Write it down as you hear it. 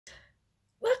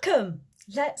Welcome.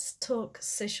 Let's talk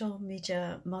social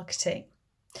media marketing.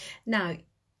 Now,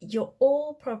 you're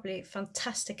all probably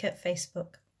fantastic at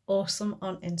Facebook, awesome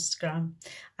on Instagram,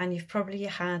 and you've probably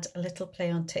had a little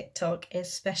play on TikTok,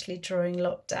 especially during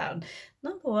lockdown,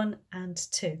 number 1 and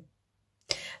 2.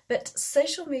 But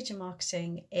social media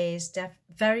marketing is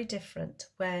very different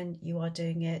when you are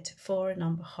doing it for and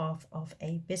on behalf of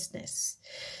a business.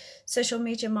 Social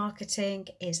media marketing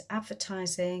is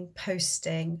advertising,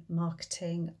 posting,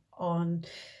 marketing on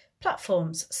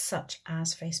platforms such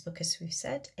as Facebook, as we've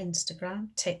said, Instagram,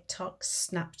 TikTok,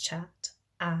 Snapchat,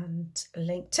 and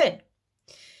LinkedIn.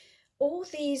 All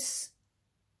these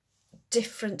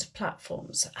different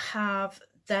platforms have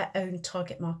their own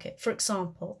target market. For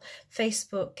example,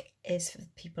 Facebook is for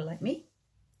people like me,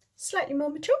 slightly more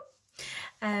mature.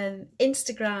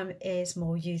 Instagram is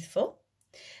more youthful.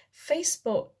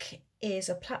 Facebook is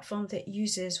a platform that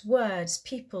uses words,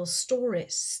 people,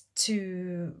 stories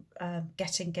to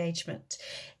get engagement.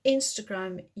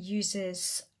 Instagram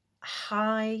uses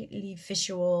highly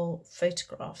visual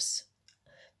photographs.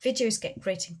 Videos get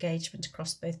great engagement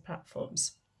across both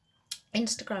platforms.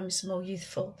 Instagram is a more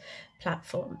youthful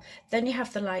platform. Then you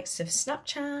have the likes of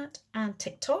Snapchat and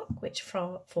TikTok, which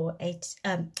for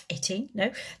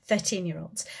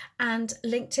 13-year-olds. And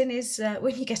LinkedIn is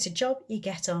when you get a job, you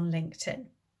get on LinkedIn.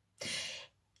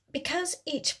 Because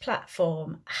each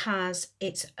platform has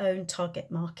its own target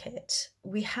market,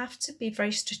 we have to be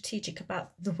very strategic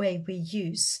about the way we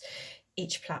use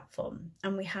each platform.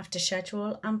 And we have to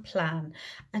schedule and plan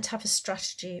and have a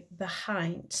strategy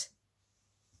behind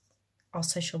our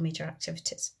social media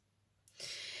activities.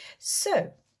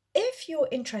 So if you're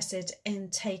interested in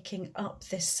taking up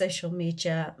this social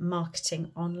media marketing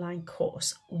online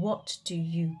course, what do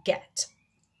you get?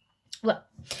 Well,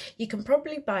 you can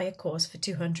probably buy a course for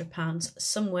 £200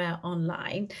 somewhere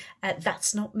online.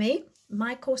 That's not me.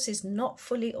 My course is not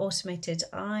fully automated.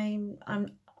 I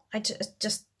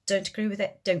just don't agree with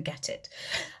it, don't get it.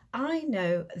 I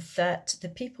know that the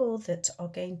people that are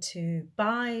going to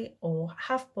buy or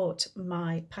have bought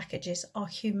my packages are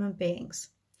human beings.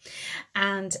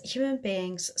 And human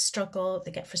beings struggle,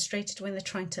 they get frustrated when they're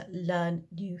trying to learn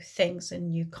new things and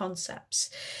new concepts.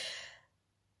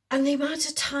 And the amount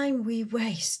of time we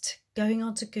waste going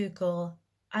onto Google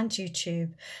and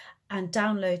YouTube and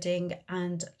downloading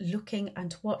and looking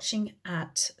and watching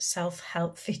at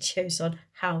self-help videos on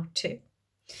how to.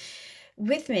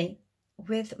 With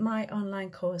my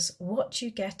online course, what you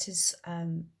get is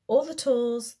all the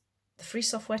tools, the free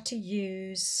software to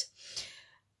use,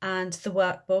 and the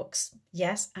workbooks.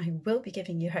 Yes, I will be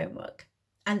giving you homework.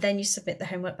 And then you submit the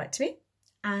homework back to me,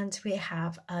 and we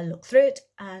have a look through it,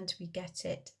 and we get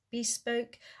it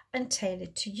bespoke and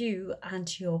tailored to you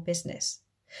and your business.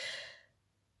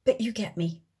 But you get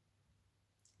me.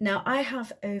 Now, I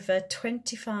have over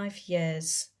 25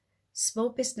 years small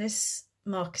business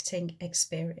marketing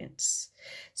experience.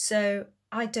 So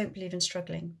I don't believe in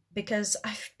struggling because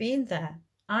I've been there.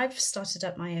 I've started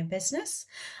up my own business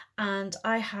and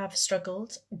I have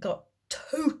struggled, got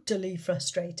totally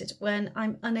frustrated when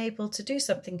I'm unable to do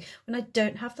something, when I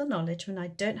don't have the knowledge, when I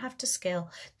don't have the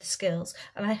skills,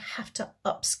 and I have to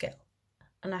upskill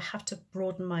and I have to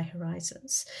broaden my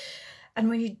horizons. And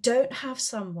when you don't have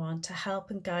someone to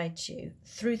help and guide you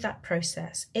through that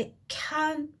process, it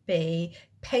can be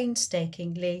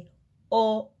painstakingly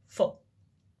awful.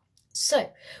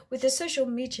 So with the social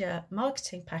media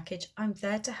marketing package, I'm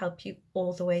there to help you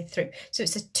all the way through. So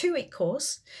it's a 2-week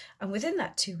course, and within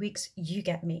that 2 weeks, you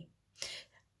get me.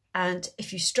 And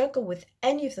if you struggle with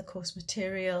any of the course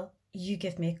material, you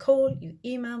give me a call, you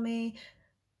email me,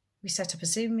 we set up a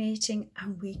Zoom meeting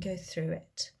and we go through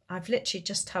it. I've literally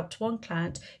just helped one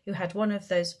client who had one of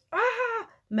those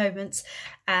moments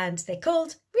and they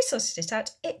called, we sorted it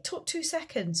out. It took 2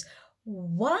 seconds.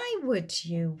 Why would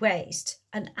you waste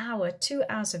an hour, 2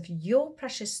 hours of your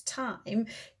precious time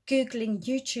Googling,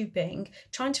 YouTubing,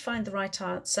 trying to find the right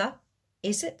answer?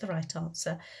 Is it the right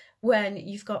answer? When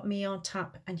you've got me on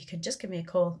tap and you can just give me a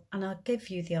call and I'll give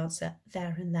you the answer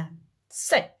there and then.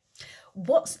 So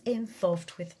what's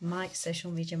involved with my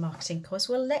social media marketing course?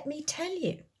 Well, let me tell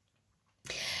you.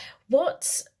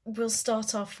 What we'll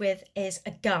start off with is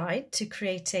a guide to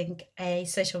creating a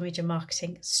social media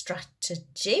marketing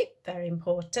strategy, very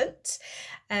important.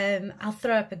 I'll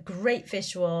throw up a great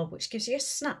visual which gives you a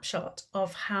snapshot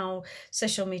of how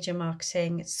social media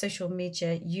marketing, social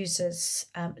media users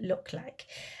look like.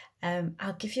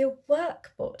 I'll give you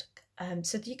a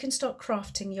so that you can start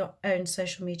crafting your own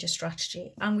social media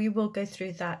strategy. And we will go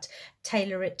through that,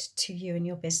 tailor it to you and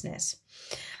your business.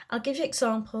 I'll give you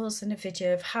examples in a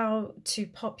video of how to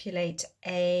populate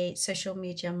a social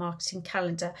media marketing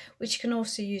calendar, which you can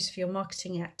also use for your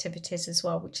marketing activities as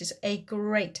well, which is a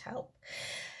great help.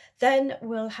 Then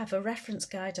we'll have a reference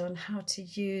guide on how to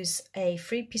use a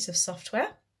free piece of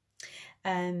software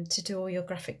to do all your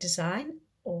graphic design.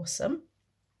 Awesome.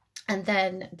 And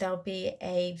then there'll be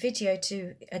a video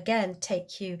to, again,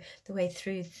 take you the way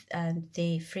through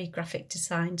the free graphic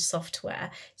design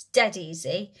software. It's dead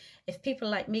easy. If people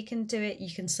like me can do it,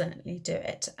 you can certainly do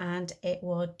it. And it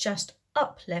will just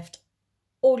uplift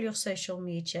all your social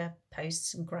media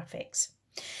posts and graphics.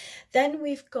 Then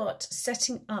we've got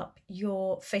setting up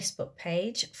your Facebook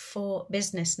page for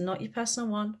business, not your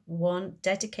personal one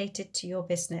dedicated to your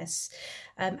business.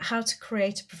 How to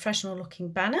create a professional looking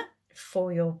banner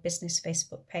for your business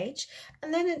Facebook page,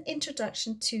 and then an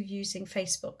introduction to using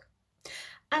Facebook.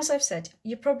 As I've said,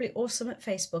 you're probably awesome at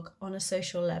Facebook on a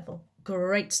social level.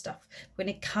 Great stuff. When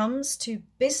it comes to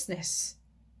business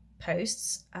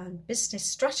posts and business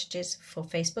strategies for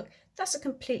Facebook, that's a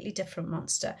completely different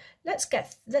monster. Let's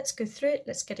go through it.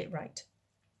 Let's get it right.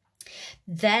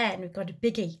 Then we've got a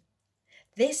biggie.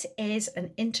 This is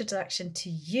an introduction to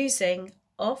using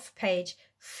off-page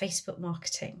Facebook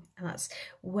marketing. And that's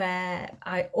where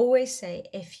I always say,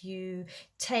 if you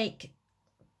take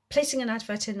placing an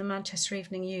advert in the Manchester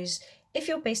Evening News, if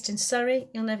you're based in Surrey,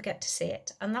 you'll never get to see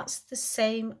it. And that's the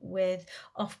same with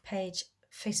off-page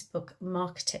Facebook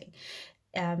marketing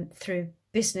through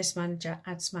Business Manager,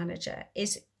 Ads Manager,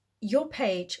 is your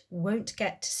page won't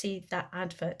get to see that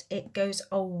advert. It goes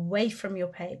away from your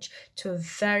page to a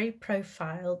very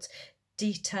profiled,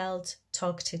 detailed,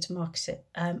 targeted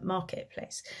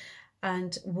marketplace.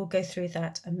 And we'll go through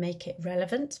that and make it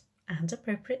relevant and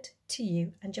appropriate to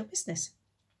you and your business.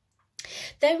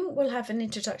 Then we'll have an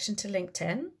introduction to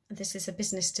LinkedIn. This is a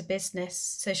business-to-business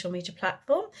social media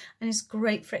platform and is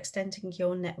great for extending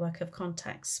your network of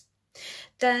contacts.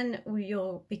 Then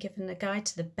you'll be given a guide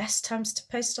to the best times to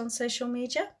post on social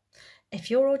media. If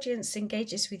your audience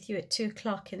engages with you at 2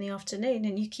 o'clock in the afternoon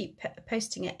and you keep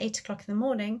posting at 8 o'clock in the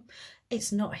morning,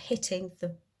 it's not hitting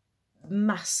the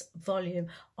mass volume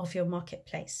of your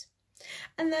marketplace.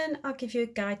 And then I'll give you a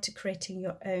guide to creating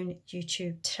your own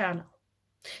YouTube channel.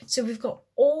 So we've got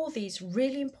all these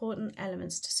really important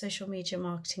elements to social media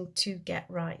marketing to get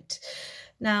right.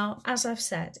 Now, as I've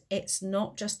said, it's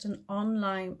not just an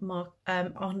online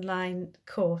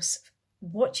course.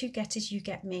 What you get is you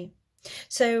get me.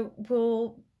 So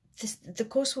the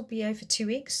course will be over 2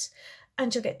 weeks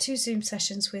and you'll get 2 Zoom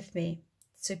sessions with me.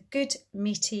 So good,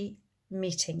 meaty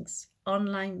meetings,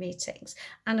 online meetings.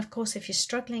 And of course, if you're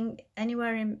struggling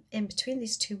anywhere in between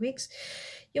these 2 weeks,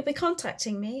 you'll be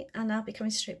contacting me and I'll be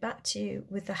coming straight back to you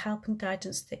with the help and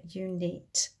guidance that you need.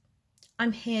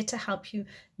 I'm here to help you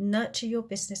nurture your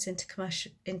business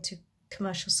into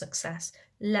commercial success.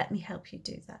 Let me help you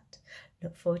do that.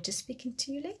 Look forward to speaking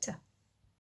to you later.